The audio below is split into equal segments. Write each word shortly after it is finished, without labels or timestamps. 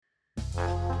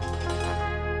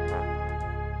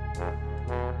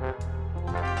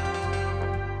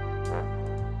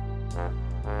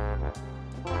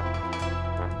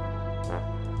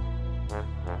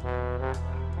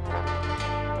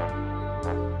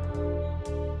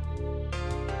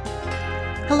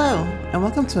Hello, and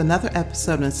welcome to another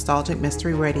episode of Nostalgic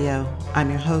Mystery Radio. I'm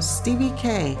your host, Stevie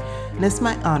K, and it's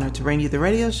my honor to bring you the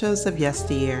radio shows of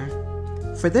yesteryear.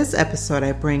 For this episode,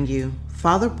 I bring you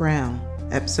Father Brown,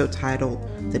 episode titled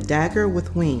The Dagger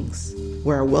with Wings,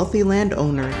 where a wealthy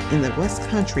landowner in the West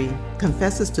Country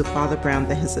confesses to Father Brown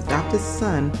that his adopted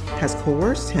son has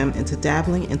coerced him into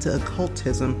dabbling into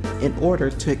occultism in order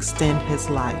to extend his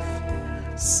life.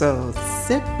 So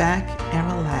sit back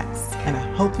and relax, and I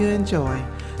hope you enjoy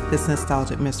this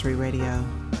Nostalgic Mystery Radio.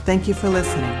 Thank you for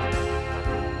listening.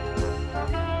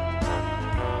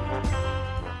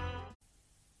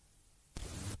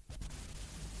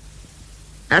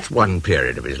 At one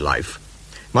period of his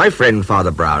life, my friend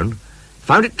Father Brown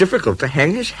found it difficult to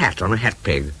hang his hat on a hat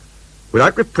peg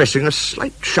without repressing a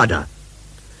slight shudder.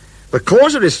 The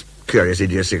cause of this curious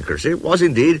idiosyncrasy was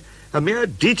indeed a mere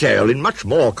detail in much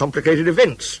more complicated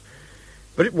events.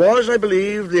 But it was, I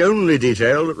believe, the only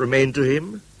detail that remained to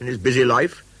him in his busy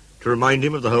life to remind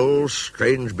him of the whole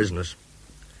strange business.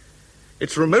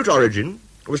 Its remote origin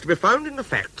was to be found in the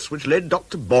facts which led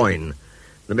Dr. Boyne,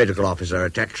 the medical officer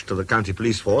attached to the county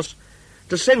police force,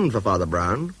 to send for Father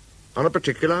Brown on a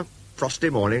particular frosty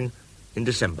morning in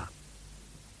December.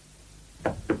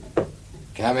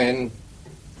 Come in.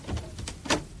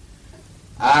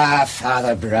 Ah,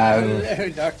 Father Brown. Hello,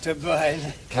 Dr. Boyne.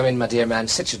 Come in, my dear man.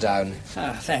 Sit you down.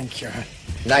 Ah, thank you.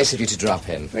 Nice of you to drop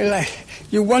in. Well,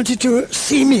 you wanted to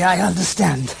see me, I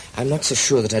understand. I'm not so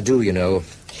sure that I do, you know.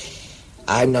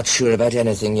 I'm not sure about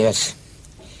anything yet.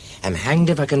 I'm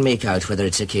hanged if I can make out whether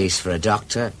it's a case for a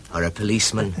doctor, or a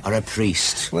policeman, or a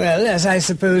priest. Well, as I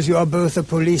suppose you're both a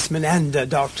policeman and a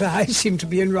doctor, I seem to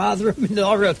be in rather a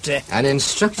minority. An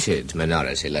instructed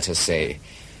minority, let us say.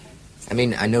 I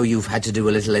mean, I know you've had to do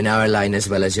a little in our line as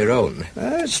well as your own.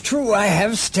 It's true, I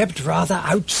have stepped rather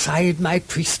outside my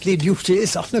priestly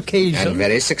duties on occasion. And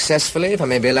very successfully, if I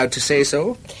may be allowed to say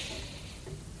so.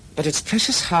 But it's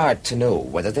precious hard to know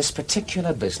whether this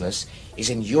particular business is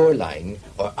in your line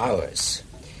or ours,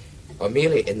 or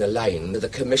merely in the line of the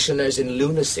commissioners in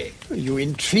lunacy. You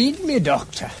intrigue me,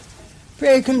 Doctor.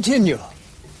 Pray continue.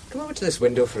 Come over to this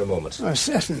window for a moment. Oh,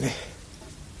 certainly.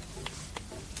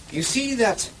 You see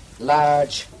that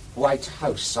large white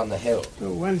house on the hill?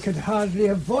 Oh, one could hardly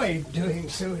avoid doing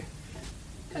so.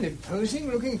 An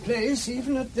imposing-looking place,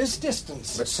 even at this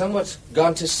distance. But somewhat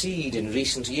gone to seed in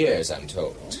recent years, I'm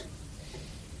told.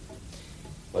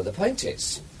 Well, the point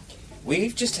is,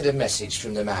 we've just had a message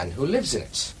from the man who lives in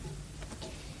it.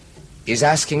 He's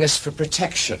asking us for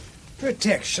protection.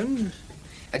 Protection?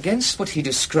 Against what he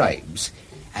describes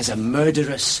as a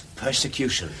murderous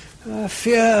persecution.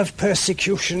 Fear of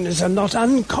persecution is a not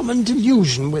uncommon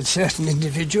delusion with certain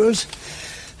individuals.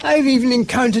 I've even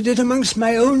encountered it amongst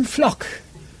my own flock.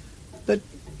 But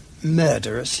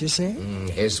murderous, you say?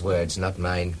 His words, not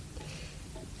mine.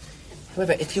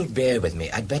 However, if you'll bear with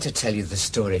me, I'd better tell you the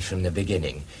story from the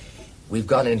beginning. We've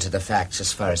gone into the facts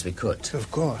as far as we could. Of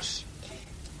course.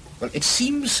 Well, it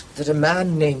seems that a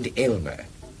man named Aylmer,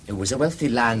 who was a wealthy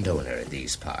landowner in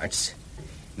these parts,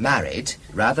 married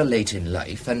rather late in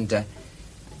life and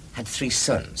had 3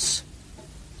 sons.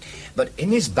 But in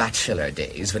his bachelor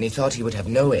days, when he thought he would have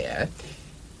no heir,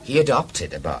 he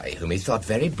adopted a boy whom he thought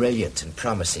very brilliant and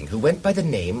promising, who went by the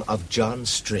name of John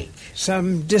Strake.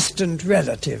 Some distant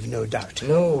relative, no doubt.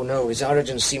 No, his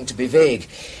origins seem to be vague.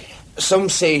 Some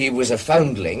say he was a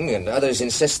foundling, and others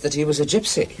insist that he was a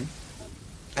gypsy.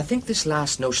 I think this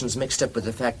last notion's mixed up with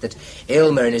the fact that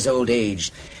Aylmer in his old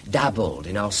age dabbled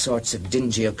in all sorts of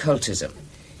dingy occultism,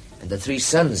 and the 3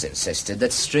 sons insisted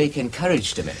that Strake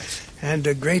encouraged him in it. And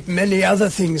a great many other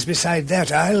things beside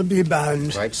that, I'll be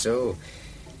bound. Quite so.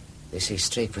 They say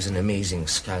Strake was an amazing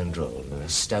scoundrel, an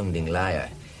astounding liar.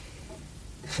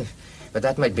 But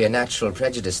that might be a natural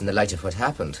prejudice in the light of what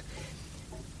happened.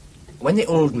 When the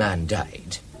old man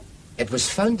died, it was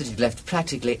found that he'd left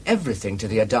practically everything to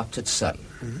the adopted son.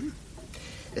 Mm-hmm.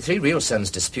 The 3 real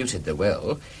sons disputed the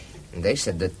will, and they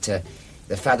said that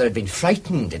the father had been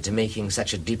frightened into making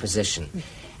such a deposition,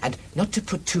 and, not to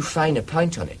put too fine a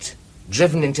point on it,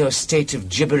 driven into a state of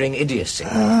gibbering idiocy.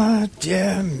 Ah,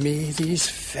 dear me, these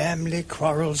family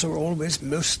quarrels are always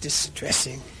most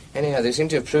distressing. Anyhow, they seem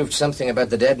to have proved something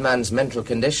about the dead man's mental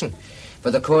condition,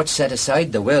 for the court set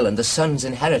aside the will and the sons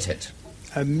inherited.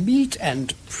 A meet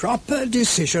and proper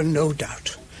decision, no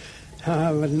doubt.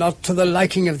 But not to the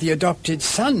liking of the adopted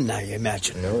son, I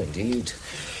imagine. No, indeed.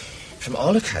 From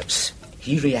all accounts,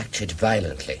 he reacted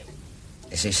violently.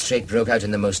 They say Strake broke out in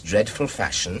the most dreadful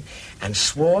fashion and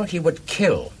swore he would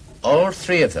kill all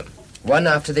 3 of them, one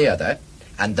after the other,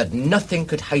 and that nothing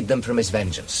could hide them from his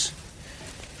vengeance.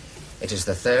 It is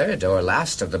the third or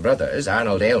last of the brothers,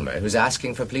 Arnold Aylmer, who's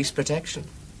asking for police protection.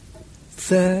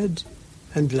 Third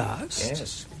and last?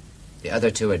 Yes. The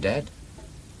other two are dead.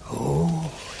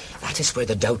 Oh. That is where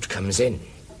the doubt comes in.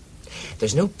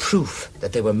 There's no proof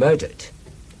that they were murdered,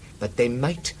 but they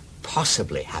might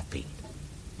possibly have been.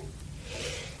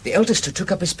 The eldest who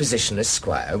took up his position as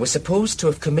squire was supposed to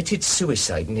have committed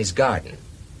suicide in his garden.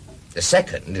 The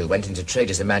second, who went into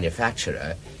trade as a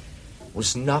manufacturer,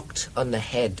 was knocked on the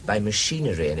head by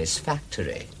machinery in his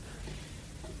factory.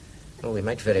 Well, we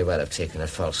might very well have taken a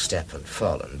false step and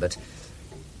fallen, but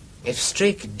if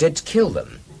Strake did kill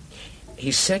them,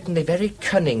 he's certainly very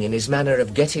cunning in his manner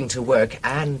of getting to work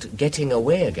and getting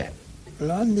away again.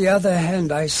 Well, on the other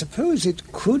hand, I suppose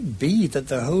it could be that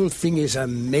the whole thing is a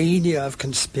mania of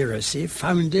conspiracy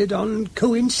founded on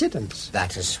coincidence.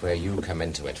 That is where you come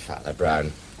into it, Father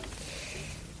Brown.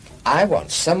 I want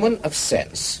someone of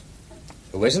sense,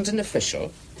 who isn't an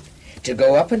official, to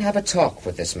go up and have a talk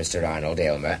with this Mr. Arnold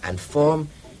Aylmer and form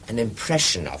an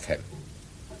impression of him.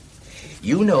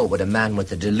 You know what a man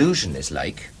with a delusion is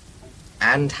like,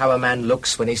 and how a man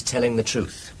looks when he's telling the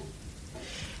truth.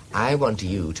 I want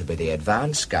you to be the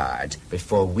advance guard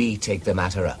before we take the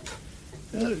matter up.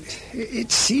 Well,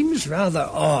 it seems rather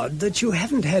odd that you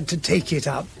haven't had to take it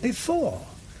up before.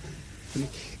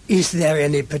 Is there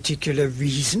any particular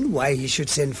reason why he should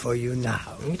send for you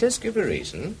now? He does give a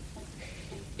reason.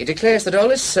 He declares that all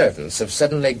his servants have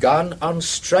suddenly gone on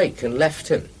strike and left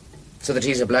him, so that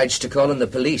he's obliged to call in the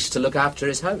police to look after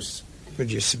his house.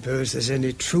 Would you suppose there's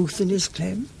any truth in his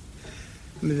claim?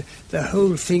 I mean, the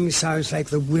whole thing sounds like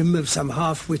the whim of some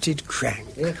half-witted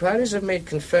crank. The inquiries I've made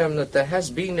confirm that there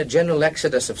has been a general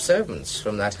exodus of servants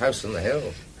from that house on the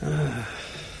hill.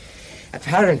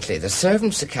 Apparently, the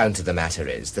servants' account of the matter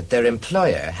is that their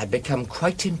employer had become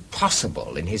quite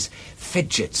impossible in his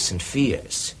fidgets and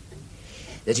fears,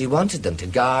 that he wanted them to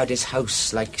guard his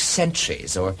house like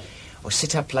sentries or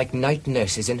sit up like night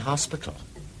nurses in hospital.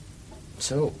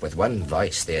 So, with one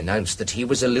voice, they announced that he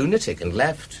was a lunatic and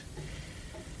left.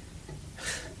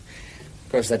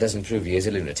 Of course, that doesn't prove he is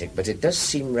a lunatic, but it does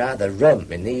seem rather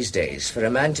rum in these days for a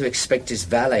man to expect his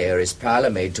valet or his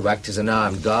parlourmaid to act as an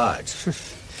armed guard.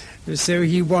 So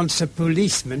he wants a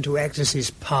policeman to act as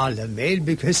his parlourmaid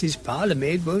because his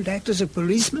parlourmaid won't act as a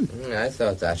policeman. I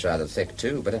thought that rather thick,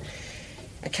 too, but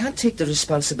I can't take the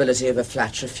responsibility of a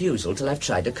flat refusal till I've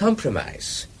tried a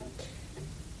compromise.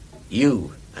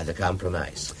 You are the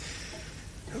compromise.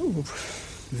 Oh,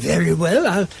 very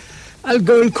well. I'll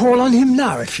go and call on him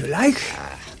now, if you like.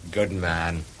 Good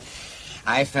man.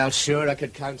 I felt sure I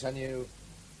could count on you.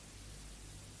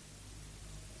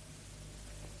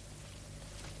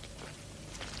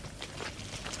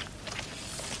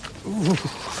 Ooh.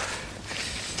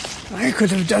 I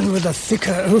could have done with a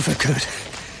thicker overcoat.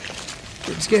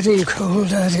 It's getting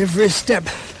cold at every step.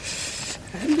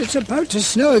 And it's about to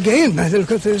snow again by the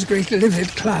look of those great livid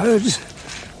clouds.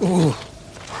 Oh,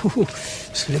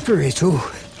 slippery too.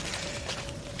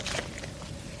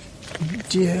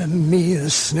 Dear me, the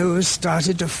snow has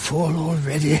started to fall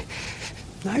already.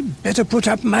 I'd better put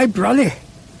up my brolly.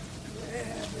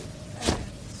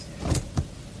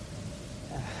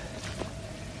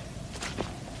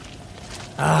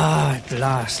 At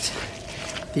last.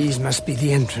 These must be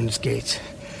the entrance gates.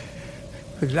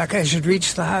 With luck I should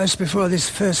reach the house before this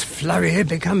first flurry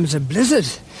becomes a blizzard.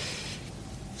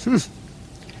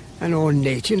 An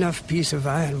ornate enough piece of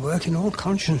ironwork in all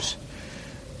conscience.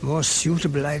 More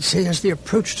suitable, I'd say, as the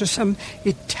approach to some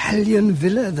Italian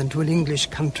villa than to an English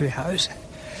country house.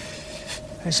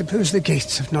 I suppose the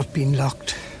gates have not been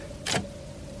locked.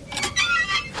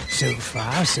 So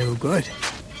far, so good.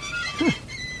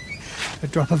 A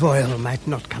drop of oil might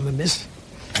not come amiss.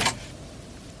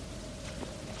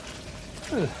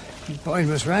 Well, Boyne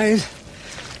was right.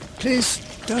 The place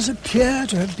does appear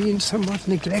to have been somewhat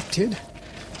neglected.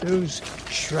 Those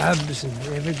shrubs and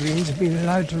evergreens have been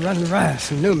allowed to run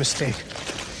riot, and no mistake.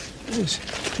 It's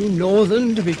too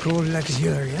northern to be called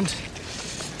luxuriant.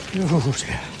 Oh,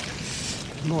 dear.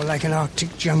 More like an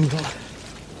Arctic jungle.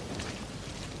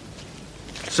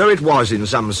 So it was, in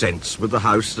some sense, with the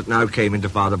house that now came into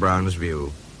Father Brown's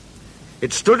view.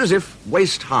 It stood as if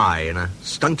waist-high in a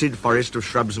stunted forest of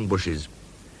shrubs and bushes.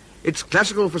 Its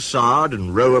classical facade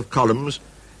and row of columns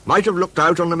might have looked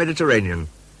out on the Mediterranean,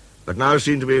 but now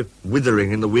seemed to be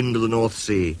withering in the wind of the North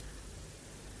Sea.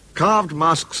 Carved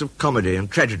masks of comedy and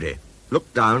tragedy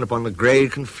looked down upon the grey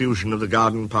confusion of the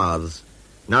garden paths,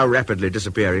 now rapidly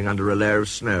disappearing under a layer of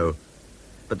snow,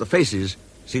 but the faces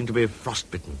seemed to be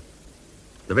frostbitten.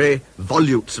 The very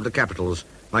volutes of the capitals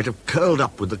might have curled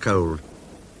up with the cold.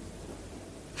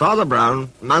 Father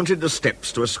Brown mounted the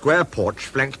steps to a square porch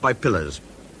flanked by pillars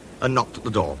and knocked at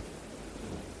the door.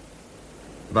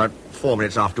 About 4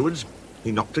 minutes afterwards,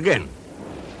 he knocked again.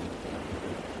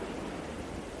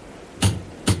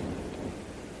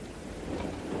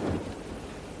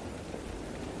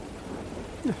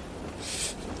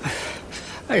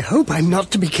 I hope I'm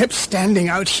not to be kept standing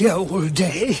out here all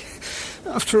day.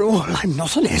 After all, I'm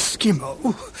not an Eskimo.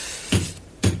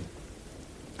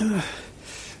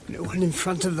 No one in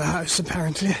front of the house,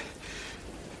 apparently.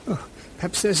 Oh,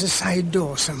 perhaps there's a side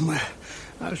door somewhere.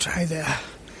 I'll try there.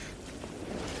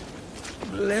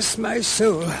 Bless my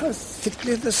soul, how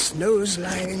thickly the snow's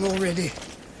lying already.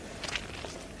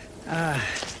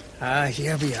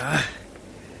 Here we are.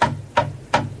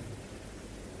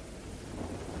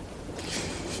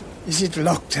 Is it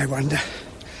locked, I wonder?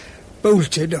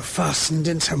 Bolted or fastened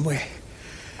in some way?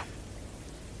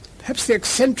 Perhaps the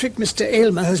eccentric Mr.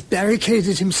 Aylmer has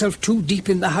barricaded himself too deep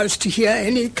in the house to hear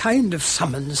any kind of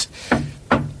summons.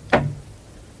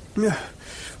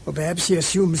 Or perhaps he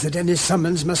assumes that any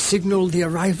summons must signal the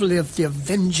arrival of the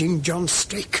avenging John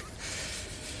Strake.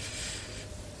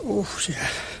 Oh, dear.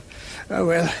 Oh,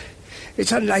 well,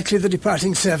 it's unlikely the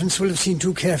departing servants will have seen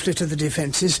too carefully to the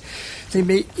defences. They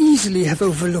may easily have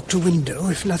overlooked a window,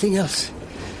 if nothing else.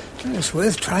 It's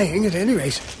worth trying, at any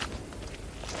rate.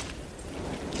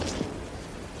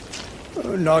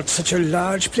 Oh, not such a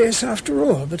large place after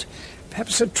all, but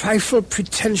perhaps a trifle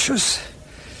pretentious.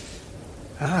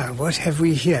 What have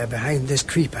we here behind this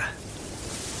creeper?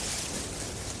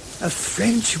 A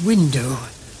French window,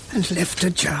 and left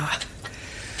ajar.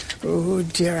 Oh,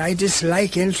 dear, I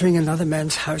dislike entering another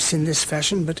man's house in this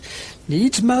fashion, but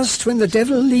needs must when the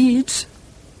devil leads.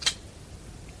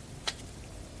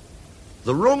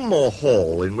 The room or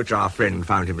hall in which our friend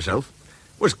found himself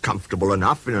was comfortable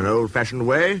enough in an old-fashioned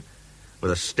way,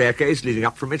 with a staircase leading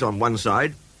up from it on one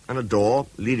side and a door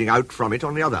leading out from it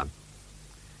on the other.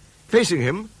 Facing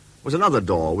him was another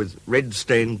door with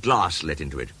red-stained glass let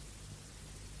into it.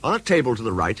 On a table to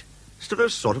the right stood a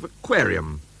sort of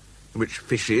aquarium in which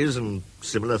fishes and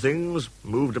similar things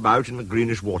moved about in the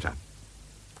greenish water.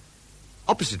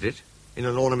 Opposite it, in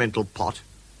an ornamental pot,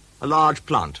 a large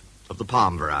plant of the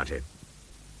palm variety.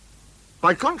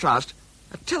 By contrast,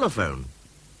 a telephone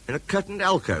in a curtained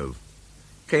alcove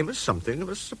came as something of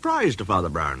a surprise to Father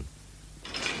Brown.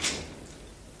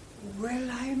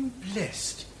 Well, I'm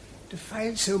blessed to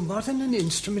find so modern an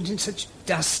instrument in such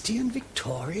dusty and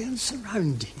Victorian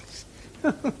surroundings.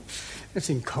 It's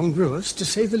incongruous, to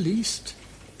say the least.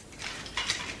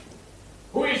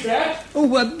 Who is that?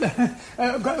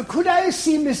 Oh, could I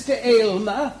see Mr.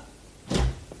 Aylmer?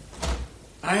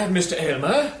 I am Mr.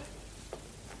 Aylmer.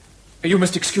 You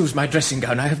must excuse my dressing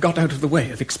gown. I have got out of the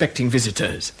way of expecting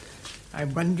visitors.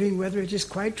 I'm wondering whether it is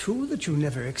quite true that you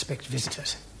never expect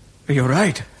visitors. You're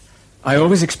right. I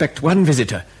always expect one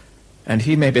visitor, and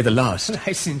he may be the last.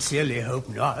 I sincerely hope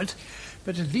not.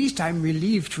 But at least I'm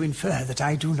relieved to infer that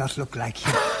I do not look like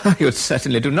him. You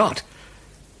certainly do not.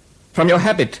 From your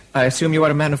habit, I assume you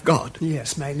are a man of God.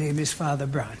 Yes, my name is Father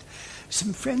Brown.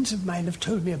 Some friends of mine have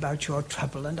told me about your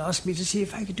trouble and asked me to see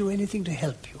if I could do anything to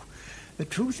help you. The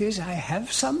truth is, I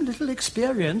have some little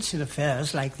experience in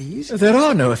affairs like these. There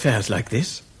are no affairs like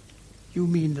this. You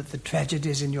mean that the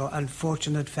tragedies in your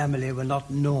unfortunate family were not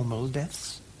normal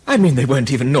deaths? I mean they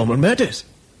weren't even normal murders.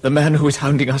 The man who is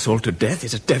hounding us all to death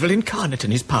is a devil incarnate,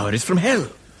 and his power is from hell.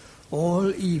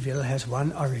 All evil has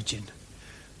one origin.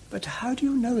 But how do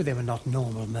you know they were not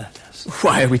normal murders?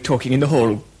 Why are we talking in the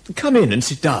hall? Come in and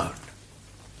sit down.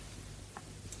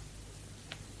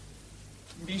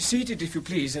 Be seated, if you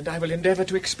please, and I will endeavour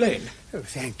to explain. Oh,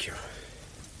 thank you.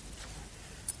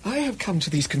 I have come to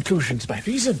these conclusions by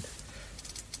reason.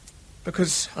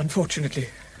 Because, unfortunately,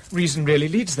 reason really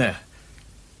leads there.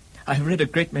 I have read a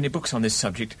great many books on this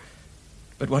subject,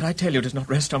 but what I tell you does not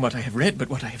rest on what I have read, but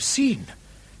what I have seen.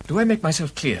 Do I make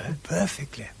myself clear? Oh,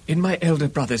 perfectly. In my elder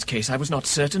brother's case, I was not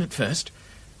certain at first.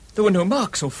 There were no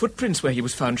marks or footprints where he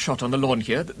was found shot on the lawn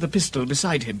here, the pistol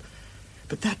beside him.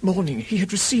 But that morning he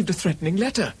had received a threatening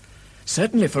letter.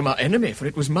 Certainly from our enemy, for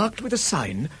it was marked with a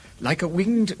sign like a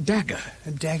winged dagger.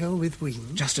 A dagger with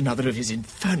wings? Just another of his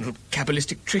infernal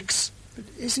cabalistic tricks. But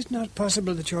is it not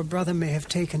possible that your brother may have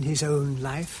taken his own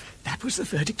life? That was the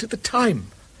verdict at the time.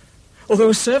 Although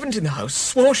a servant in the house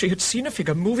swore she had seen a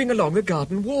figure moving along the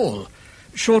garden wall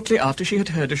shortly after she had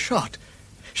heard a shot.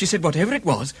 She said whatever it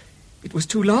was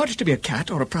too large to be a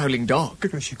cat or a prowling dog.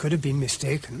 Well, she could have been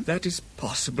mistaken. That is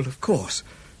possible, of course.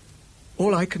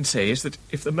 All I can say is that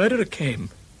if the murderer came,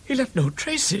 he left no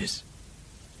traces.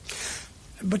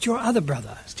 But your other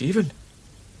brother? Stephen?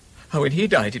 When he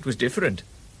died, it was different.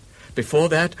 Before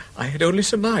that, I had only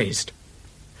surmised.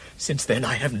 Since then,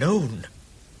 I have known.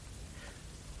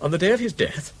 On the day of his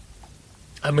death,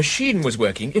 a machine was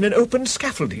working in an open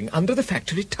scaffolding under the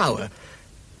factory tower.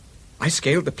 I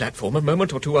scaled the platform a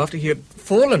moment or two after he had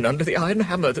fallen under the iron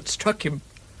hammer that struck him.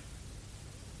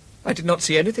 I did not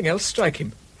see anything else strike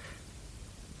him.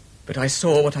 But I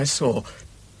saw what I saw.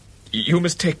 You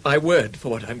must take my word for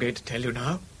what I'm going to tell you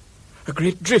now. A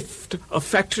great drift of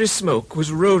factory smoke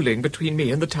was rolling between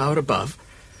me and the tower above,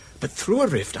 but through a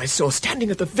rift I saw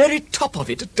standing at the very top of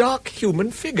it a dark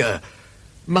human figure,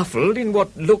 muffled in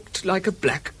what looked like a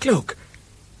black cloak.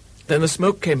 Then the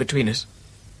smoke came between us.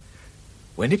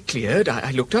 When it cleared,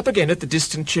 I looked up again at the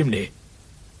distant chimney.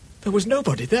 There was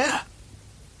nobody there.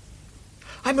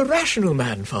 I'm a rational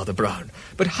man, Father Brown,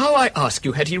 but how, I ask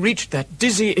you, had he reached that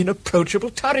dizzy, inapproachable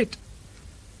turret?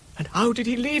 And how did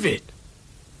he leave it?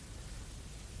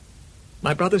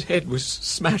 My brother's head was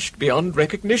smashed beyond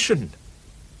recognition,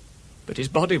 but his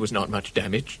body was not much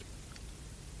damaged.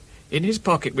 In his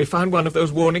pocket we found one of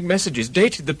those warning messages,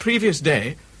 dated the previous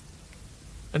day,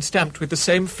 and stamped with the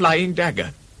same flying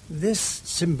dagger. This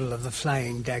symbol of the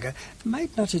flying dagger,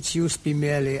 might not its use be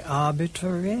merely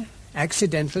arbitrary,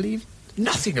 accidental even?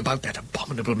 Nothing about that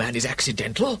abominable man is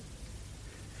accidental.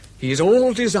 He is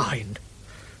all designed,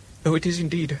 though it is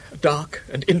indeed a dark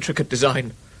and intricate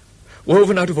design,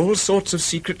 woven out of all sorts of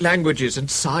secret languages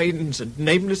and signs and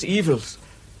nameless evils.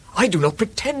 I do not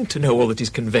pretend to know all that is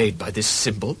conveyed by this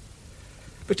symbol,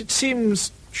 but it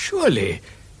seems, surely,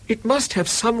 it must have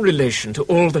some relation to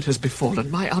all that has befallen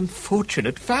my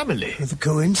unfortunate family. The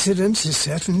coincidence is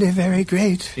certainly very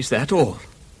great. Is that all?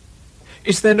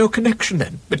 Is there no connection,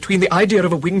 then, between the idea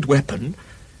of a winged weapon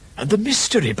and the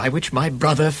mystery by which my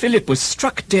brother Philip was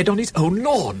struck dead on his own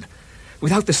lawn,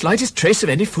 without the slightest trace of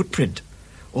any footprint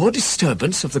or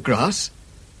disturbance of the grass?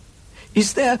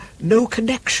 Is there no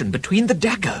connection between the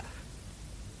dagger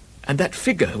and that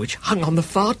figure which hung on the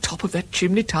far top of that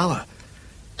chimney tower,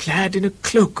 clad in a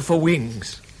cloak for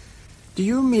wings? Do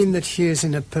you mean that he is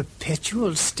in a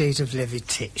perpetual state of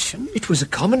levitation? It was a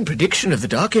common prediction of the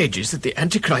Dark Ages that the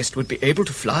Antichrist would be able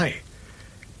to fly.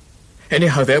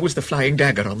 Anyhow, there was the flying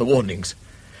dagger on the warnings,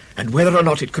 and whether or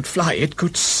not it could fly, it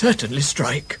could certainly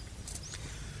strike.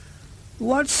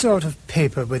 What sort of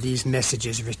paper were these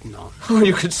messages written on? Oh,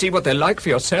 you can see what they're like for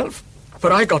yourself,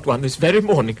 for I got one this very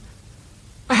morning.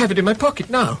 I have it in my pocket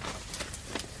now.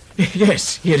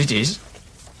 Yes, here it is.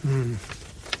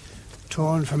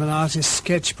 Torn from an artist's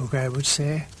sketchbook, I would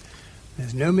say.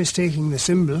 There's no mistaking the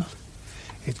symbol.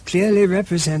 It clearly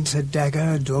represents a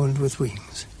dagger adorned with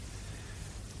wings.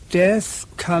 Death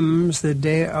comes the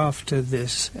day after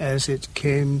this, as it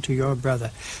came to your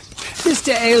brother.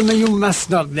 Mr. Aylmer, you must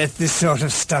not let this sort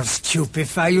of stuff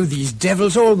stupefy you. These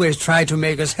devils always try to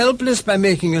make us helpless by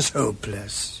making us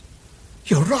hopeless.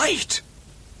 You're right.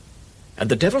 And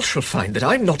the devil shall find that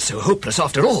I'm not so hopeless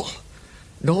after all,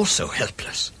 nor so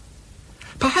helpless.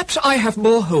 Perhaps I have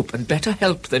more hope and better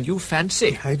help than you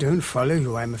fancy. I don't follow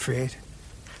you, I'm afraid.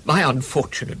 My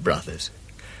unfortunate brothers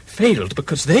failed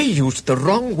because they used the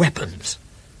wrong weapons.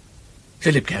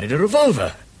 Philip carried a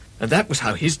revolver, and that was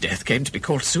how his death came to be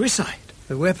called suicide.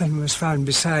 The weapon was found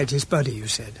beside his body, you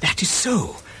said? That is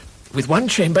so, with one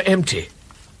chamber empty.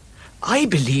 I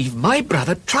believe my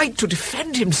brother tried to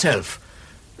defend himself,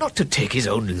 not to take his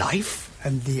own life.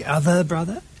 And the other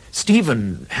brother?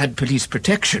 Stephen had police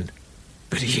protection,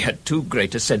 but he had too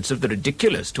great a sense of the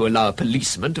ridiculous to allow a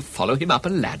policeman to follow him up a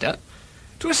ladder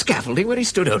to a scaffolding where he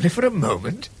stood only for a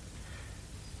moment.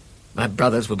 My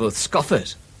brothers were both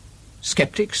scoffers,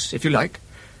 skeptics, if you like,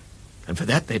 and for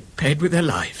that they'd paid with their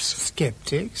lives.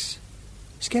 Skeptics?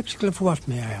 Skeptical of what,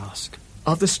 may I ask?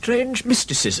 Of the strange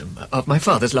mysticism of my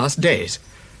father's last days.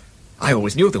 I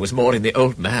always knew there was more in the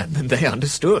old man than they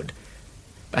understood.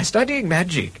 By studying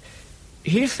magic,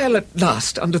 he fell at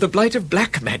last under the blight of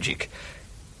black magic,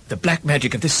 the black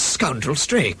magic of this scoundrel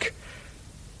Strake.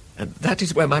 And that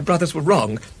is where my brothers were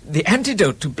wrong. The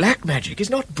antidote to black magic is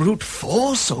not brute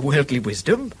force or worldly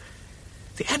wisdom.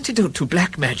 The antidote to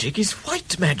black magic is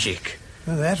white magic.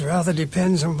 Well, that rather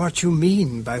depends on what you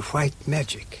mean by white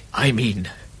magic. I mean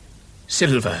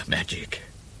silver magic.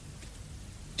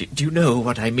 Do you know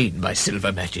what I mean by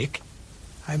silver magic?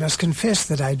 I must confess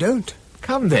that I don't.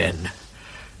 Come then.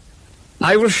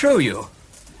 I will show you.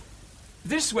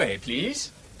 This way,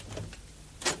 please.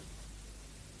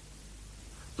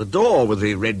 The door with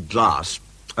the red glass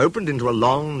opened into a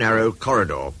long, narrow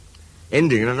corridor,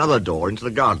 ending in another door into the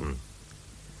garden.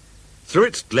 Through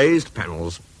its glazed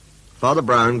panels, Father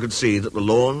Brown could see that the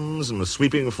lawns and the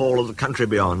sweeping fall of the country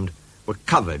beyond were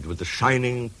covered with the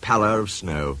shining pallor of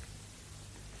snow.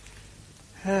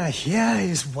 Here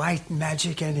is white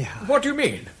magic anyhow. What do you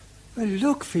mean? Well,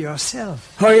 look for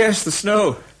yourself. Oh, yes, the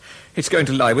snow. It's going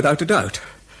to lie without a doubt.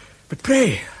 But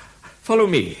pray, follow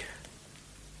me.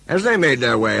 As they made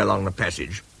their way along the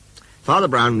passage, Father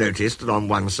Brown noticed that on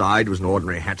one side was an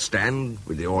ordinary hat stand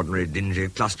with the ordinary dingy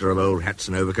cluster of old hats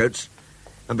and overcoats,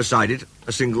 and beside it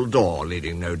a single door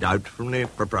leading, no doubt, from the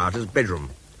proprietor's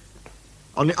bedroom.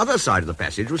 On the other side of the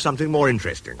passage was something more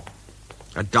interesting.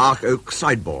 A dark oak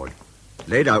sideboard,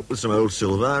 laid out with some old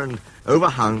silver and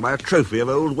overhung by a trophy of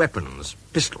old weapons,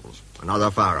 pistols, and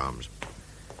other firearms.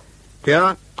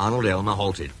 Here, Arnold Aylmer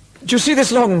halted. Do you see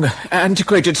this long,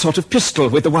 antiquated sort of pistol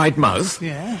with the wide mouth?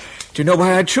 Yeah? Do you know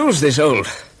why I chose this old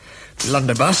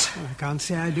blunderbuss? I can't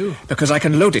say I do. Because I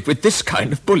can load it with this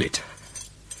kind of bullet.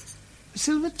 A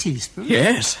silver teaspoon?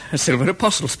 Yes, a silver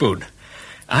apostle spoon.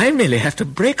 I merely have to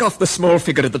break off the small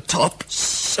figure at the top,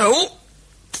 so...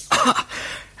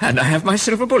 and I have my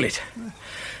silver bullet.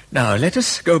 Now, let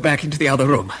us go back into the other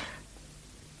room.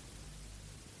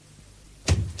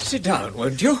 Sit down,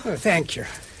 won't you? Oh, thank you.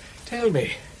 Tell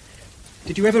me,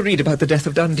 did you ever read about the death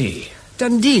of Dundee?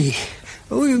 Dundee?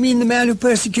 Oh, you mean the man who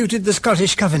persecuted the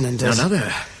Scottish Covenanters? None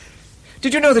other.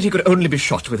 Did you know that he could only be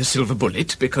shot with a silver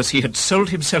bullet because he had sold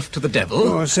himself to the devil?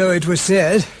 Oh, so it was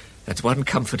said. That's one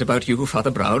comfort about you,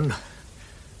 Father Brown.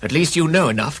 At least you know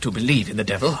enough to believe in the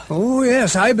devil. Oh,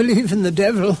 yes, I believe in the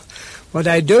devil. What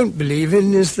I don't believe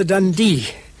in is the Dundee.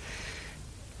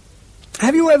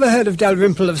 Have you ever heard of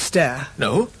Dalrymple of Stair?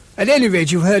 No. At any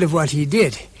rate, you've heard of what he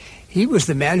did. He was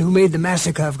the man who made the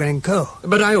massacre of Glencoe.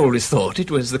 But I always thought it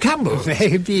was the Campbell.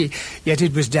 Maybe. Yet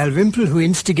it was Dalrymple who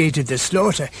instigated the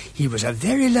slaughter. He was a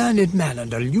very learned man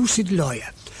and a lucid lawyer.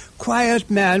 Quiet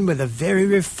man with a very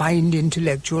refined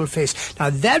intellectual face. Now,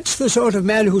 that's the sort of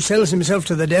man who sells himself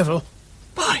to the devil.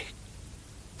 By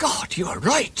God, you are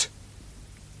right.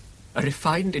 A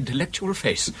refined intellectual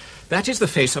face. That is the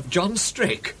face of John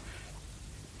Strake.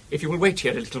 If you will wait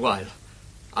here a little while,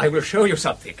 I will show you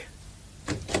something.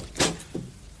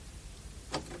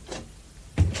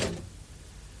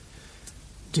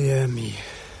 Dear me,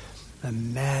 a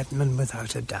madman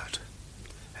without a doubt,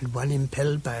 and one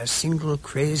impelled by a single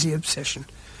crazy obsession.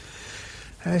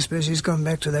 I suppose he's gone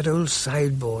back to that old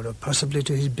sideboard, or possibly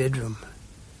to his bedroom.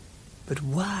 But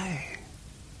why?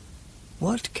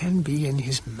 What can be in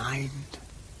his mind?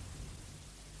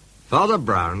 Father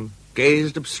Brown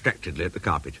gazed abstractedly at the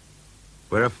carpet,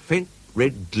 where a faint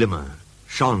red glimmer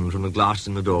shone from the glass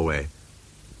in the doorway.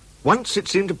 Once it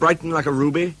seemed to brighten like a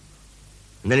ruby,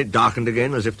 and then it darkened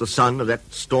again as if the sun of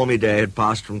that stormy day had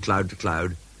passed from cloud to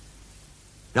cloud.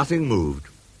 Nothing moved,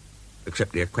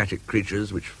 except the aquatic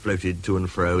creatures which floated to and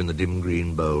fro in the dim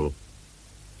green bowl.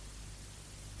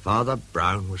 Father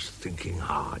Brown was thinking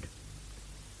hard.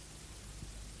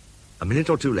 A minute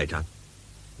or two later,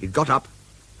 he got up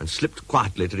and slipped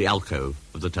quietly to the alcove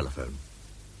of the telephone.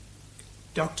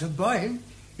 Dr. Boyle,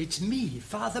 it's me,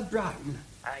 Father Brown.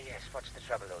 Ah, yes, what's the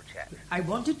trouble, old chap? I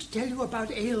wanted to tell you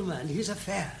about Aylmer and his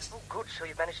affairs. Oh, good, so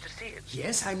you managed to see it.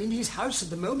 Yes, I'm in his house at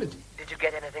the moment. Did you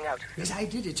get anything out? Yes, I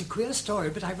did. It's a queer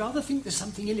story, but I rather think there's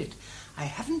something in it. I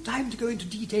haven't time to go into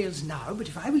details now, but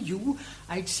if I were you,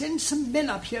 I'd send some men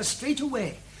up here straight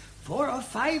away. 4 or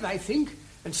 5, I think,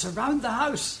 and surround the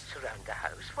house. Surround the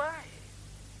house? Why?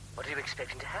 What are you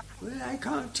expecting to happen? Well, I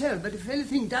can't tell, but if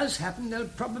anything does happen, there'll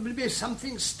probably be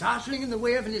something startling in the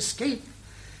way of an escape.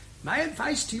 My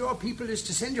advice to your people is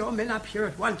to send your men up here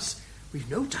at once. We've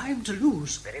no time to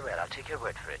lose. Very well, I'll take your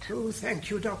word for it. Oh, thank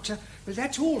you, Doctor. Well,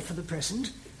 that's all for the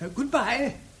present.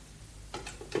 Goodbye.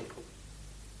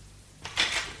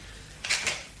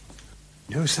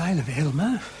 No sign of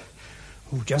Aylmer.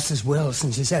 Oh, just as well,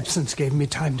 since his absence gave me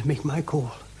time to make my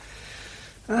call.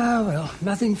 Ah, well,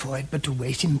 nothing for it but to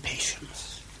wait in patience.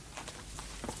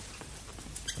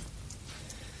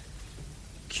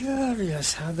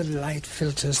 Curious how the light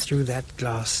filters through that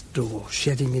glass door,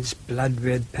 shedding its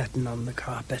blood-red pattern on the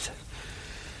carpet.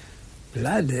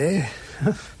 Blood, eh?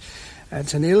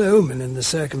 That's an ill omen in the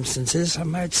circumstances, I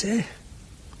might say.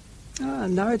 Ah,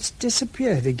 now it's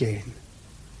disappeared again.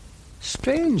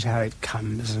 Strange how it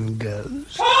comes and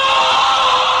goes.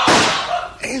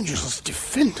 Angels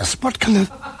defend us. What can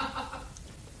have...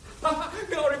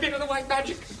 Glory be to the white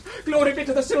magic. Glory be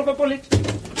to the silver bullet.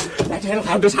 That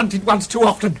hellhound has hunted once too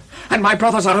often, and my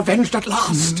brothers are avenged at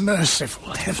last.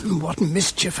 Merciful heaven, what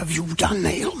mischief have you done,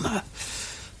 Aylmer?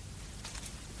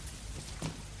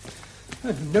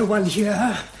 No one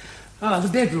here. Ah, the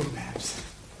bedroom, perhaps.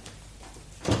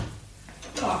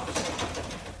 Locked.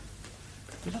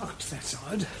 Locked, that's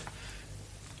odd. The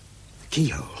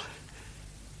keyhole.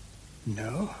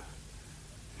 No.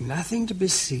 Nothing to be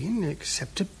seen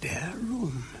except a bare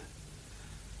room.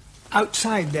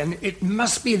 Outside, then. It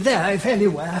must be there, if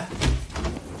anywhere.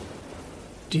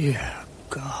 Dear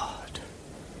God,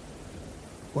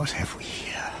 what have we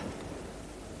here?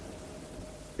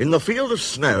 In the field of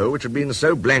snow, which had been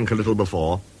so blank a little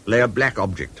before, lay a black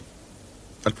object.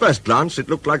 At first glance, it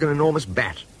looked like an enormous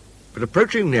bat, but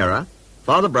approaching nearer,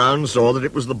 Father Brown saw that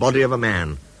it was the body of a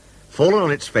man, fallen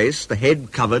on its face, the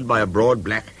head covered by a broad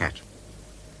black hat.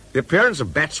 The appearance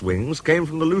of bat's wings came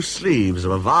from the loose sleeves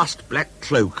of a vast black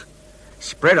cloak,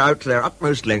 spread out to their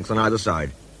utmost length on either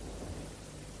side.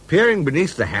 Peering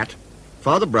beneath the hat,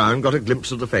 Father Brown got a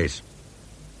glimpse of the face.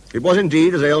 It was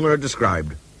indeed as Aylmer had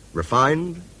described,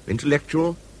 refined,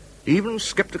 intellectual, even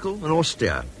sceptical and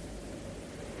austere.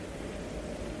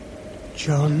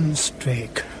 John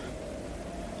Strake.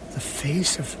 The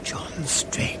face of John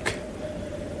Strake.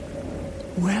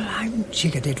 Well, I'm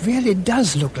jiggered. It really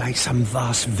does look like some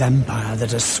vast vampire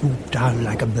that has swooped down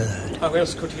like a bird. How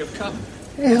else could he have come?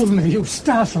 Aylmer, you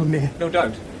startle me. No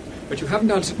doubt. But you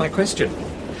haven't answered my question.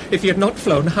 If he had not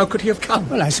flown, how could he have come?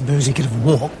 Well, I suppose he could have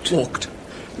walked. Walked?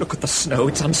 Look at the snow.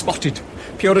 It's unspotted.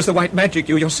 Pure as the white magic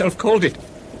you yourself called it.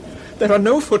 There are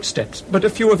no footsteps, but a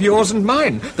few of yours and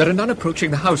mine. There are none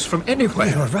approaching the house from anywhere.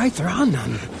 You're right, there are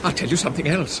none. I'll tell you something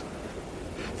else.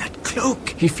 That cloak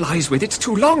he flies with, it's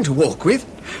too long to walk with.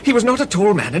 He was not a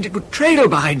tall man, and it would trail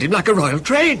behind him like a royal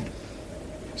train.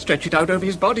 Stretch it out over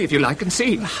his body, if you like, and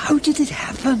see. How did it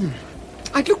happen?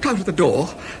 I looked out of the door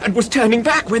and was turning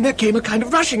back when there came a kind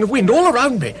of rushing of wind all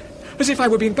around me, as if I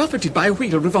were being buffeted by a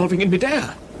wheel revolving in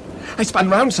midair. I spun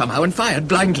round somehow and fired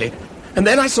blindly, and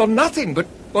then I saw nothing but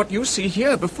what you see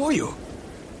here before you.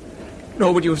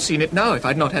 Nor would you have seen it now if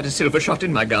I'd not had a silver shot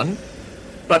in my gun.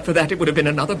 But for that, it would have been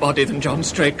another body than John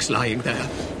Strake's lying there.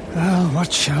 Well,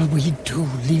 what shall we do?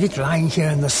 Leave it lying here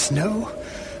in the snow?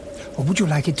 Or would you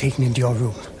like it taken into your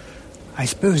room? I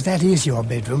suppose that is your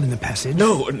bedroom in the passage.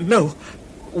 No.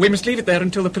 We must leave it there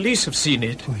until the police have seen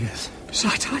it. Oh, yes.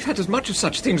 Besides, I've had as much of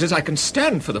such things as I can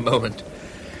stand for the moment.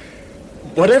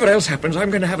 Whatever else happens, I'm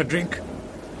going to have a drink.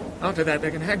 After that,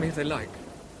 they can hang me if they like.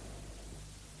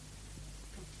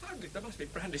 Confound it, there must be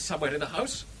brandy somewhere in the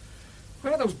house.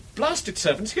 Where are those blasted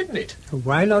servants hidden it?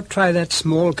 Why not try that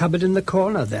small cupboard in the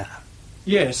corner there?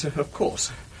 Yes, of course.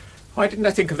 Why didn't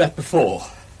I think of that before?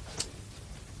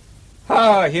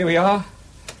 Ah, here we are.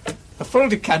 A full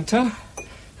decanter,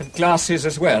 and glasses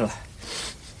as well.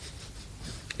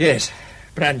 Yes,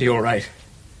 brandy all right.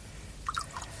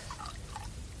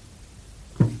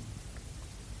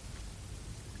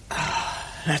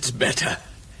 Ah, that's better.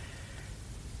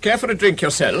 Care for a drink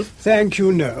yourself? Thank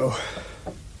you, no.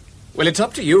 Well, it's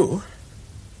up to you.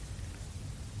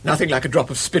 Nothing like a drop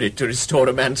of spirit to restore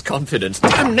a man's confidence.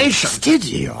 Damnation!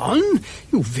 Steady on.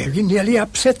 You very nearly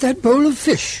upset that bowl of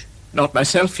fish. Not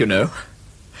myself, you know.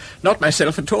 Not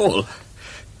myself at all.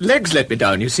 Legs let me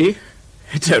down, you see.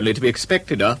 It's only to be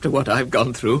expected after what I've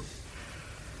gone through.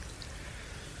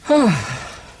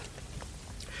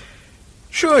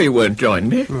 Sure you won't join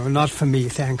me? Oh, not for me,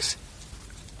 thanks.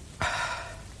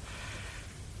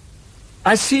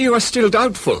 I see you are still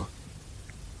doubtful,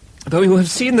 though you have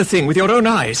seen the thing with your own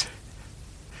eyes.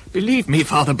 Believe me,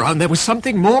 Father Brown, there was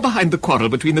something more behind the quarrel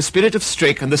between the spirit of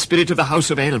Strake and the spirit of the House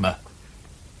of Aylmer.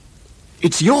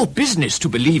 It's your business to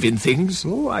believe in things.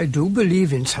 Oh, I do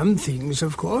believe in some things,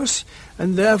 of course,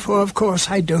 and therefore, of course,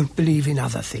 I don't believe in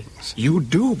other things. You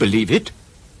do believe it.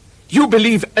 You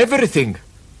believe everything.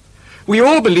 We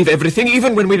all believe everything,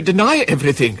 even when we deny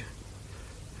everything.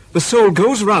 The soul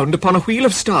goes round upon a wheel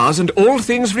of stars, and all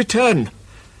things return.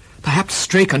 Perhaps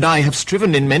Strake and I have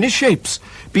striven in many shapes,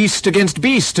 beast against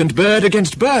beast and bird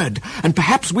against bird, and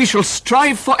perhaps we shall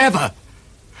strive forever.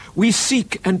 We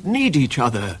seek and need each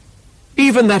other.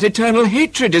 Even that eternal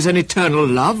hatred is an eternal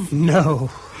love. No.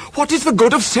 What is the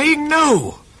good of saying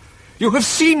no? You have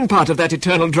seen part of that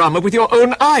eternal drama with your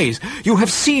own eyes. You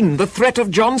have seen the threat of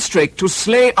John Strake to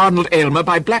slay Arnold Aylmer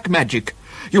by black magic.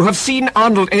 You have seen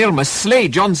Arnold Aylmer slay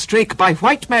John Strake by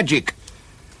white magic.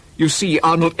 You see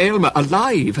Arnold Aylmer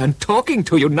alive and talking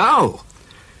to you now.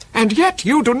 And yet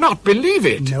you do not believe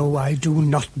it. No, I do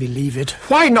not believe it.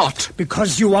 Why not?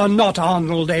 Because you are not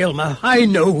Arnold Aylmer. I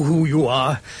know who you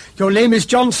are. Your name is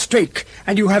John Strake,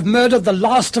 and you have murdered the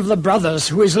last of the brothers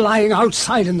who is lying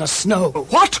outside in the snow.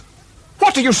 What?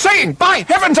 What are you saying? By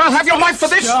heavens, I'll have your life for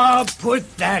this!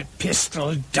 Put that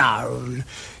pistol down.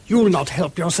 You'll not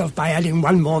help yourself by adding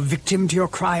one more victim to your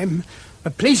crime.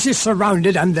 The place is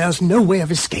surrounded, and there's no way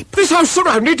of escape. This house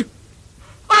surrounded?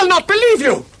 I'll not believe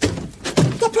you!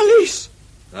 The police!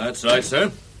 That's right,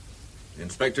 sir.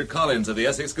 Inspector Collins of the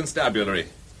Essex Constabulary.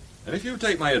 And if you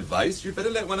take my advice, you'd better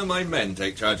let one of my men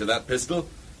take charge of that pistol.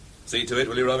 See to it,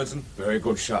 will you, Robinson? Very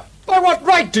good, sir. By what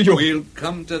right do you... We'll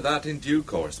come to that in due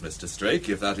course, Mr. Strake,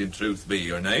 if that in truth be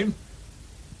your name.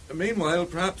 Meanwhile,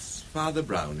 perhaps Father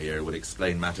Brown here would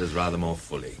explain matters rather more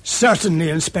fully. Certainly,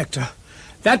 Inspector.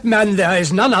 That man there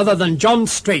is none other than John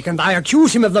Strake, and I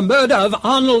accuse him of the murder of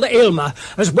Arnold Aylmer,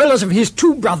 as well as of his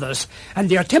 2 brothers, and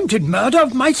the attempted murder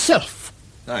of myself.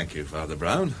 Thank you, Father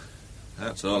Brown.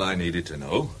 That's all I needed to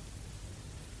know.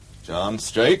 John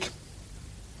Strake,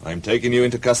 I'm taking you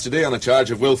into custody on a charge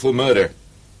of willful murder,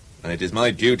 and it is my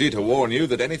duty to warn you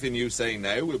that anything you say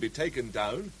now will be taken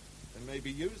down and may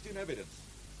be used in evidence.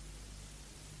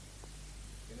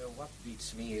 You know, what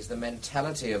beats me is the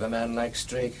mentality of a man like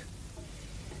Strake.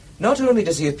 Not only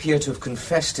does he appear to have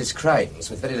confessed his crimes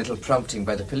with very little prompting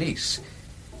by the police,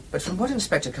 but from what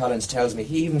Inspector Collins tells me,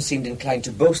 he even seemed inclined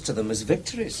to boast of them as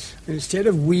victories. Instead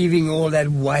of weaving all that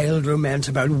wild romance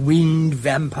about winged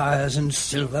vampires and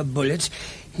silver bullets,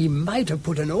 he might have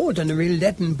put an ordinary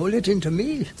leaden bullet into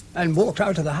me and walked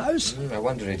out of the house. I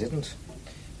wonder he didn't.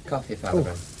 Coffee, Father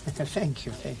Brown. Thank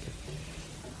you.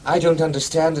 I don't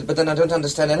understand it, but then I don't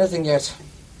understand anything yet.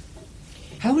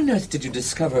 How on earth did you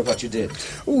discover what you did?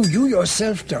 Oh, you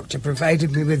yourself, Doctor,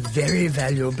 provided me with very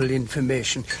valuable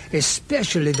information,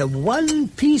 especially the one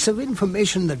piece of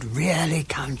information that really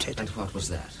counted. And what was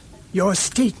that? Your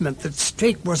statement that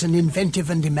Strake was an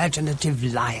inventive and imaginative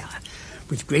liar,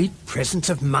 with great presence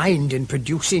of mind in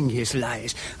producing his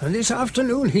lies. And this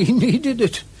afternoon he needed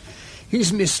it.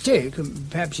 His mistake,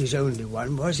 perhaps his only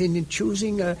one, was in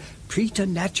choosing a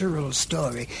preternatural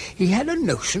story. He had a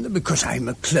notion that because I'm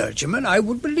a clergyman, I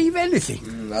would believe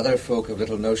anything. Other folk have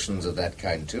little notions of that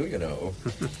kind, too, you know.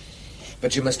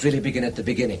 But you must really begin at the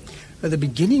beginning. Well, the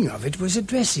beginning of it was a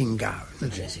dressing gown. A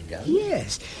dressing gown?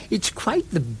 Yes. It's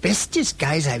quite the best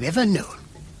disguise I've ever known.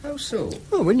 How so?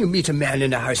 Oh, when you meet a man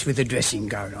in a house with a dressing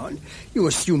gown on, you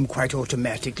assume quite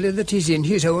automatically that he's in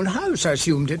his own house. I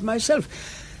assumed it myself.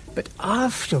 But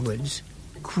afterwards,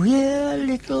 queer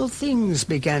little things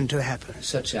began to happen.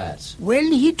 Such as?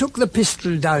 When he took the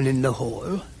pistol down in the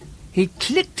hall, he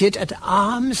clicked it at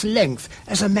arm's length,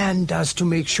 as a man does to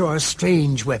make sure a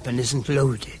strange weapon isn't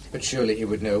loaded. But surely he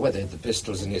would know whether the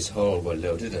pistols in his hall were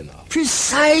loaded or not.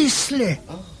 Precisely.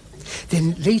 Oh.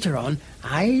 Then later on,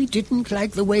 I didn't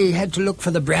like the way he had to look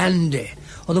for the brandy,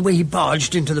 or the way he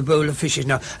barged into the bowl of fishes.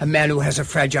 Now, a man who has a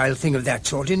fragile thing of that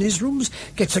sort in his rooms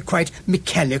gets a quite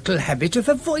mechanical habit of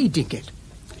avoiding it.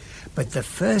 But the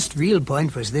first real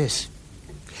point was this.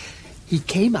 He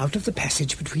came out of the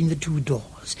passage between the 2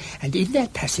 doors, and in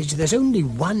that passage there's only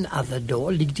one other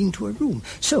door leading to a room.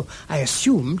 So I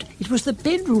assumed it was the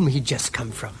bedroom he'd just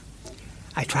come from.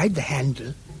 I tried the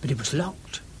handle, but it was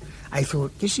locked. I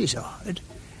thought, this is odd,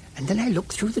 and then I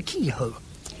looked through the keyhole.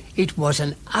 It was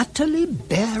an utterly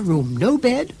bare room, no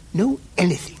bed, no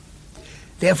anything.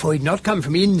 Therefore he'd not come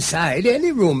from inside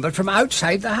any room, but from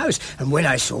outside the house. And when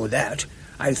I saw that,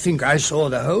 I think I saw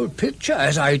the whole picture,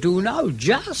 as I do now,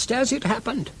 just as it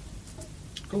happened.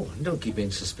 Go on, don't keep me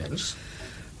in suspense.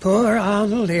 Poor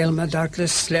Arnold Aylmer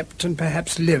doubtless slept and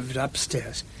perhaps lived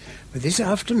upstairs. But this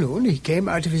afternoon he came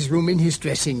out of his room in his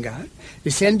dressing gown,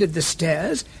 descended the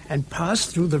stairs, and passed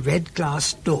through the red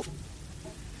glass door.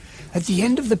 At the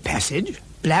end of the passage,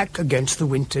 black against the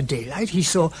winter daylight, he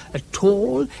saw a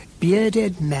tall,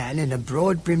 bearded man in a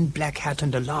broad-brimmed black hat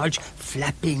and a large,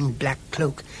 flapping black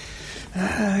cloak.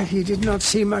 He did not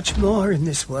see much more in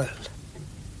this world.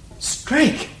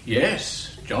 Strake!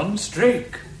 Yes, John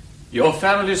Strake. Your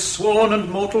family's sworn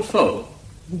and mortal foe.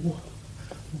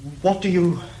 What do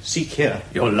you seek here?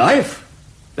 Your life.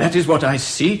 That is what I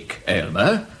seek,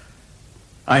 Aylmer.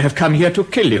 I have come here to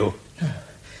kill you. No,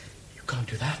 you can't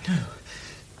do that, no.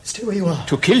 Stay where you are.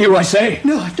 To kill you, I say.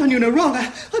 No, I've done you no wrong.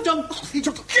 I've done nothing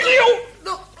to kill you!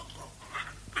 No.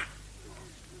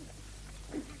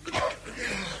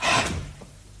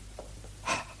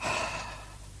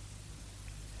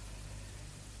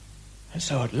 And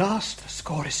so at last the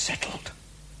score is settled.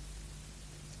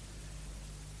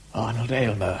 Arnold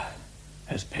Aylmer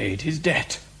has paid his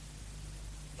debt.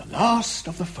 The last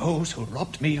of the foes who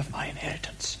robbed me of my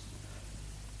inheritance.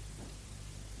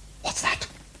 What's that?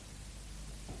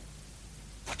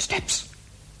 Footsteps.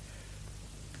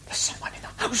 There's someone in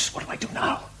the house. What do I do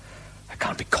now? I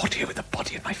can't be caught here with the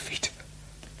body at my feet.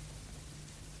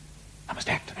 I must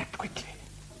act and act quickly.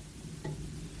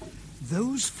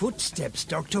 Those footsteps,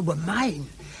 Doctor, were mine.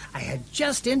 I had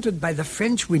just entered by the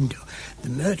French window. The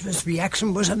murderer's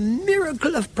reaction was a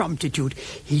miracle of promptitude.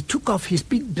 He took off his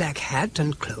big black hat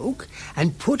and cloak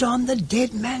and put on the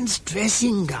dead man's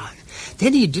dressing gown.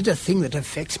 Then he did a thing that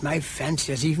affects my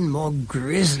fancy as even more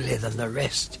grisly than the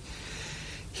rest.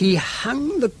 He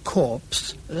hung the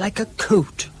corpse like a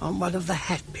coat on one of the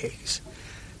hat pegs.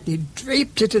 He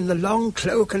draped it in the long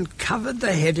cloak and covered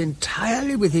the head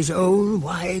entirely with his own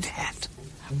wide hat.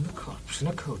 Hung the corpse in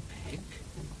a coat peg?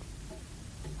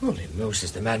 Holy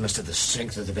Moses, the man must have the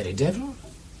strength of the very devil.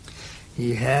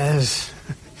 He has.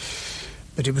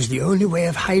 But it was the only way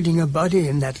of hiding a body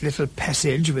in that little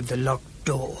passage with the locked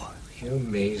door. You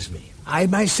amaze me. I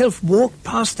myself walked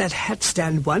past that hat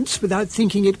stand once without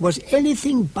thinking it was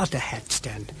anything but a hat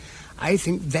stand. I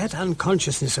think that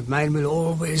unconsciousness of mine will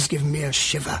always give me a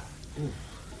shiver.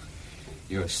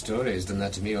 Your story has done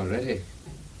that to me already.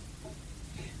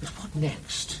 But what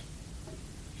next?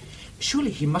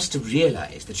 Surely he must have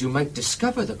realized that you might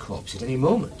discover the corpse at any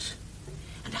moment.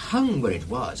 And hung where it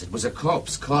was a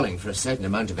corpse calling for a certain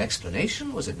amount of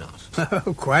explanation, was it not?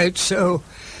 Oh, quite so.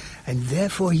 And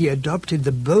therefore he adopted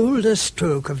the bolder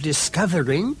stroke of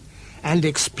discovering and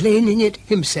explaining it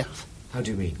himself. How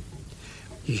do you mean?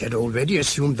 He had already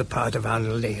assumed the part of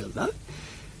Arnold Aylmer.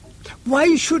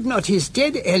 Why should not his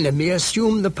dead enemy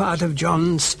assume the part of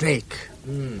John Strake?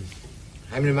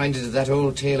 I'm reminded of that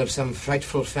old tale of some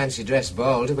frightful fancy-dress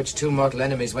ball to which two mortal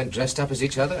enemies went dressed up as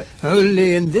each other.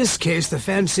 Only in this case the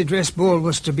fancy-dress ball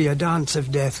was to be a dance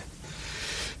of death,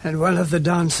 and one of the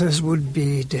dancers would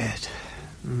be dead.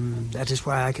 That is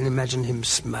why I can imagine him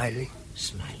smiling.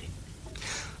 Smiling?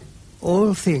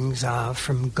 All things are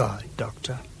from God,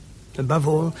 Doctor. Above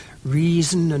all,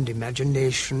 reason and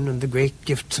imagination and the great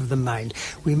gifts of the mind.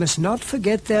 We must not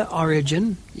forget their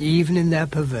origin, even in their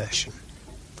perversion.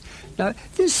 Now,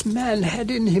 this man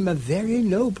had in him a very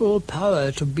noble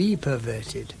power to be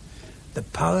perverted. The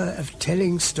power of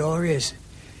telling stories.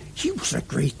 He was a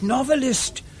great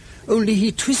novelist, only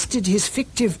he twisted his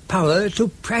fictive power to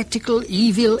practical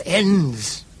evil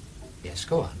ends. Yes,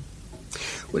 go on.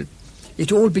 Well,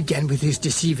 it all began with his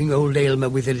deceiving old Aylmer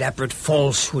with elaborate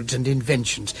falsehoods and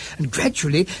inventions, and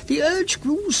gradually the urge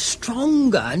grew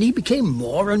stronger, and he became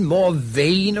more and more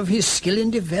vain of his skill in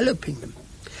developing them.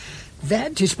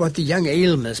 That is what the young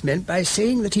Aylmers meant by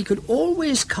saying that he could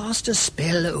always cast a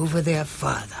spell over their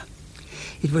father.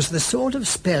 It was the sort of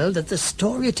spell that the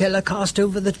storyteller cast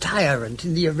over the tyrant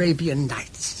in the Arabian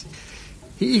Nights.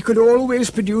 He could always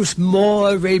produce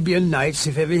more Arabian Nights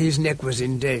if ever his neck was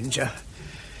in danger.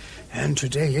 And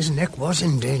today his neck was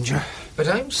in danger. But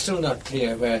I'm still not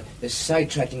clear where this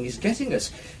sidetracking is getting us.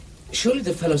 Surely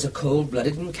the fellow's a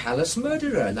cold-blooded and callous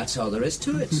murderer, and that's all there is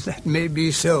to it. That may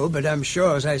be so, but I'm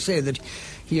sure, as I say, that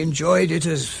he enjoyed it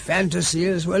as fantasy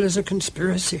as well as a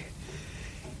conspiracy.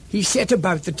 He set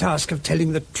about the task of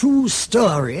telling the true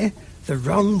story the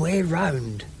wrong way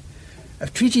round,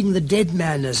 of treating the dead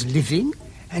man as living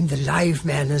and the live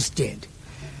man as dead.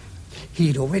 He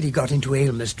had already got into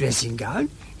Aylmer's dressing gown.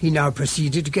 He now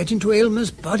proceeded to get into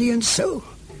Aylmer's body and soul.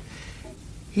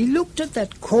 He looked at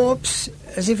that corpse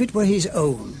as if it were his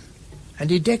own, and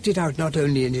he decked it out not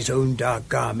only in his own dark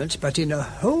garments, but in a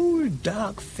whole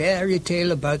dark fairy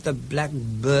tale about the black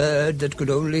bird that could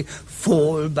only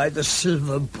fall by the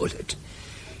silver bullet.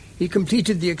 He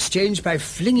completed the exchange by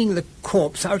flinging the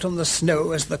corpse out on the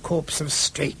snow as the corpse of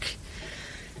Strake.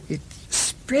 It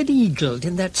spread-eagled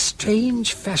in that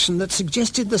strange fashion that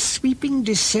suggested the sweeping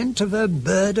descent of a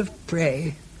bird of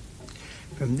prey.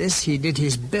 From this he did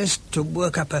his best to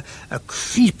work up a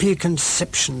creepy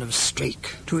conception of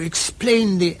Strake, to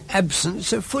explain the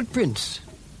absence of footprints.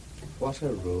 What a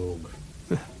rogue.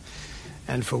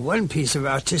 And for one piece of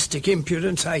artistic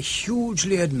impudence, I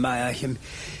hugely admire him.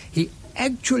 He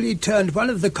actually turned one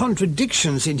of the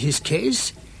contradictions in his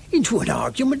case into an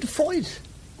argument for it.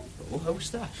 Oh, how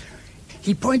was that?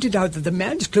 He pointed out that the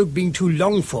man's cloak being too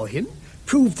long for him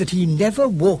proved that he never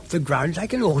walked the ground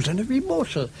like an ordinary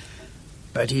mortal.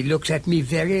 But he looked at me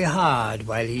very hard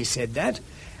while he said that,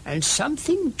 and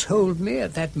something told me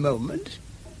at that moment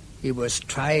he was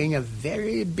trying a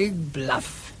very big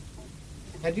bluff.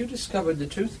 Had you discovered the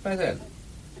truth by then?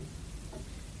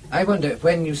 I wonder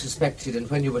when you suspected and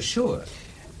when you were sure.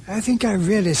 I think I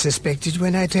really suspected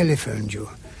when I telephoned you.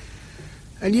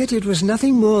 And yet it was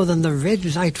nothing more than the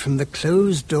red light from the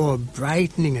closed door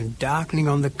brightening and darkening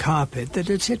on the carpet that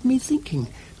had set me thinking.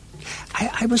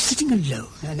 I was sitting alone,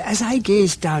 and as I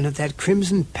gazed down at that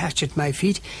crimson patch at my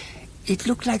feet, it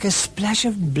looked like a splash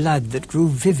of blood that grew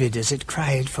vivid as it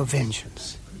cried for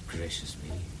vengeance. Good gracious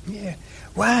me. Yeah.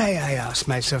 Why, I asked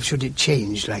myself, should it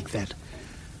change like that?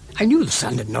 I knew the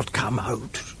sun had not come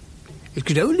out. It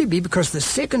could only be because the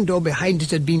second door behind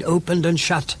it had been opened and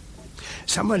shut.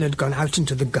 Someone had gone out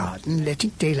into the garden,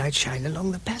 letting daylight shine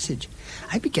along the passage.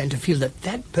 I began to feel that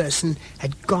that person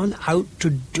had gone out to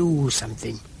do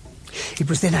something. It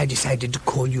was then I decided to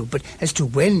call you, but as to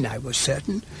when I was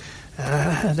certain,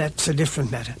 That's a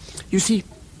different matter. You see,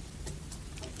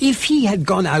 if he had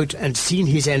gone out and seen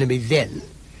his enemy then,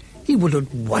 he would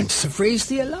at once have raised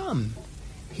the alarm.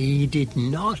 He did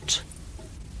not.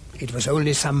 It was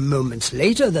only some moments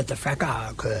later that the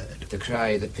fracas occurred. The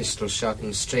cry, the pistol shot,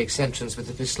 and Strake's entrance with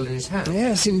the pistol in his hand.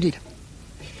 Yes, indeed.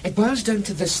 It boils down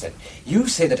to this, then. You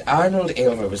say that Arnold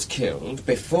Aylmer was killed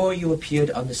before you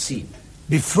appeared on the scene.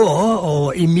 Before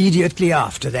or immediately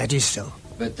after, that is so.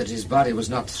 But that his body was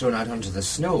not thrown out onto the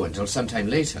snow until some time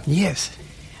later. Yes.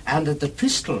 And that the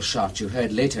pistol shot you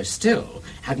heard later still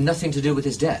had nothing to do with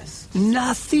his death.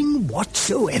 Nothing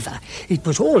whatsoever. It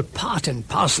was all part and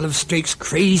parcel of Strake's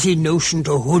crazy notion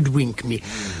to hoodwink me.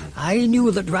 I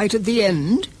knew that right at the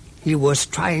end he was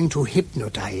trying to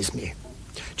hypnotize me.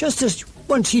 Just as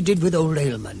once he did with old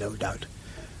Aylmer, no doubt.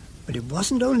 But it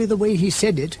wasn't only the way he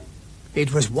said it.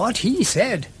 It was what he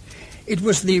said. It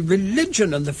was the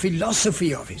religion and the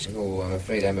philosophy of it. Oh, I'm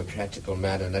afraid I'm a practical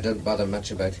man, and I don't bother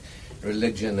much about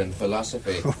religion and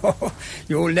philosophy.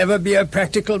 You'll never be a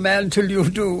practical man till you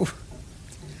do.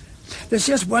 There's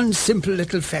just one simple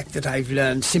little fact that I've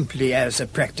learned simply as a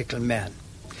practical man.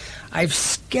 I've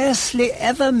scarcely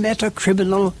ever met a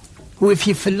criminal who, if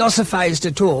he philosophized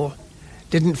at all,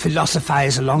 didn't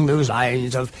philosophize along those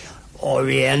lines of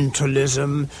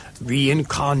Orientalism,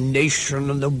 reincarnation,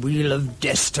 and the wheel of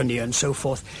destiny, and so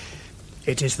forth.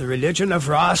 It is the religion of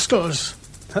rascals.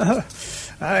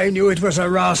 I knew it was a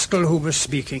rascal who was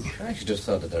speaking. I should have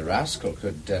thought that a rascal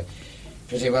could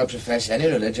pretty well profess any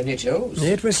religion he chose.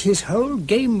 It was his whole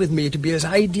game with me to be as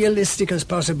idealistic as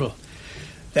possible.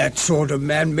 That sort of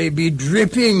man may be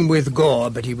dripping with gore,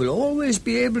 but he will always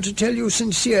be able to tell you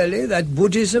sincerely that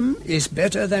Buddhism is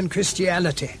better than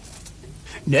Christianity.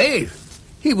 Nay,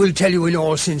 he will tell you in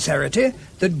all sincerity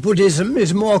that Buddhism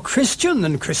is more Christian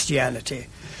than Christianity.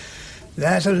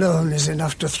 That alone is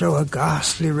enough to throw a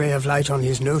ghastly ray of light on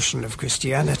his notion of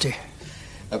Christianity.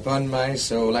 Upon my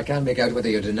soul, I can't make out whether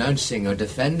you're denouncing or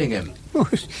defending him. Oh,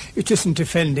 it isn't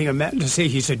defending a man to say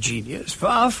he's a genius.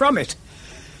 Far from it.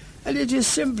 And it is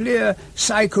simply a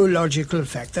psychological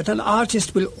fact that an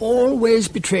artist will always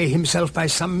betray himself by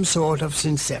some sort of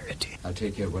sincerity. I'll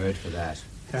take your word for that.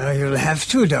 You'll have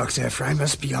to, Doctor, for I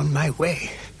must be on my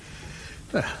way.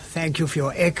 Well, thank you for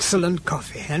your excellent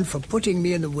coffee and for putting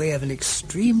me in the way of an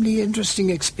extremely interesting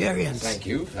experience. Thank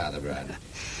you, Father Brown.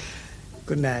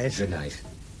 Good night. Good night.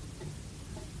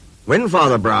 When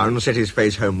Father Brown set his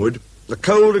face homeward, the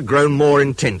cold had grown more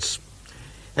intense,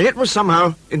 and yet was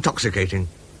somehow intoxicating.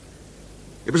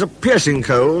 It was a piercing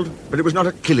cold, but it was not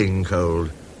a killing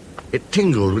cold. It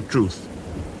tingled with truth,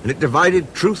 and it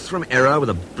divided truth from error with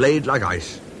a blade like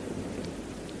ice.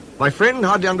 My friend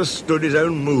hardly understood his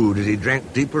own mood as he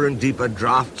drank deeper and deeper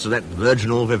draughts of that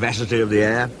virginal vivacity of the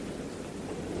air.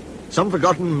 Some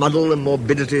forgotten muddle and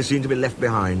morbidity seemed to be left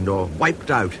behind, or wiped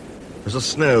out, as the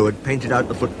snow had painted out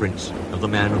the footprints of the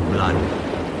man of blood.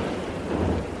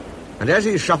 And as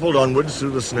he shuffled onwards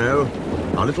through the snow,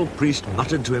 our little priest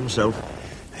muttered to himself,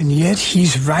 And yet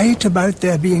he's right about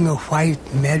there being a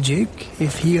white magic,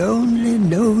 if he only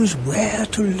knows where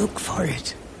to look for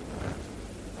it.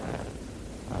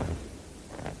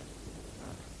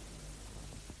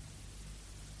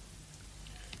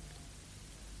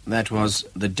 That was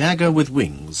The Dagger with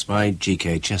Wings by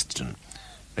G.K. Chesterton,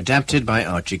 adapted by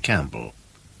Archie Campbell,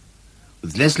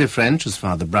 with Leslie French as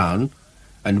Father Brown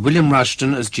and William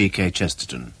Rushton as G.K.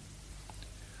 Chesterton.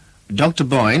 Dr.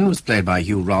 Boyne was played by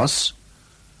Hugh Ross,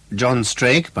 John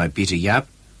Strake by Peter Yapp,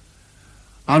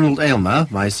 Arnold Aylmer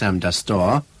by Sam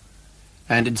Dastor,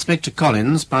 and Inspector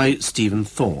Collins by Stephen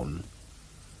Thorne.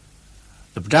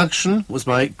 The production was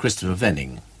by Christopher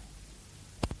Venning.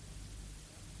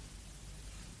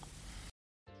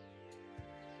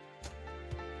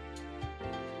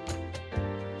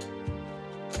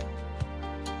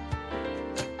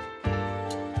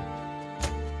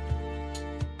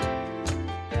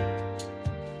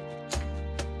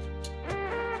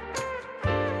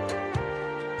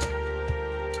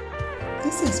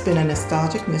 This has been a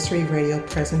Nostalgic Mystery Radio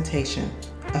presentation.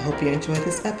 I hope you enjoyed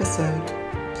this episode.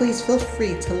 Please feel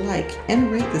free to like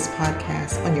and rate this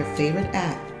podcast on your favorite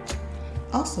app.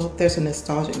 Also, there's a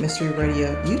Nostalgic Mystery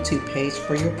Radio YouTube page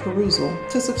for your perusal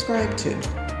to subscribe to.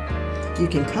 You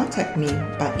can contact me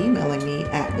by emailing me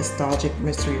at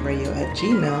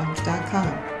nostalgicmysteryradio@gmail.com.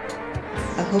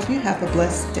 I hope you have a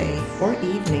blessed day or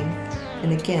evening.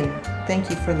 And again, thank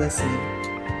you for listening.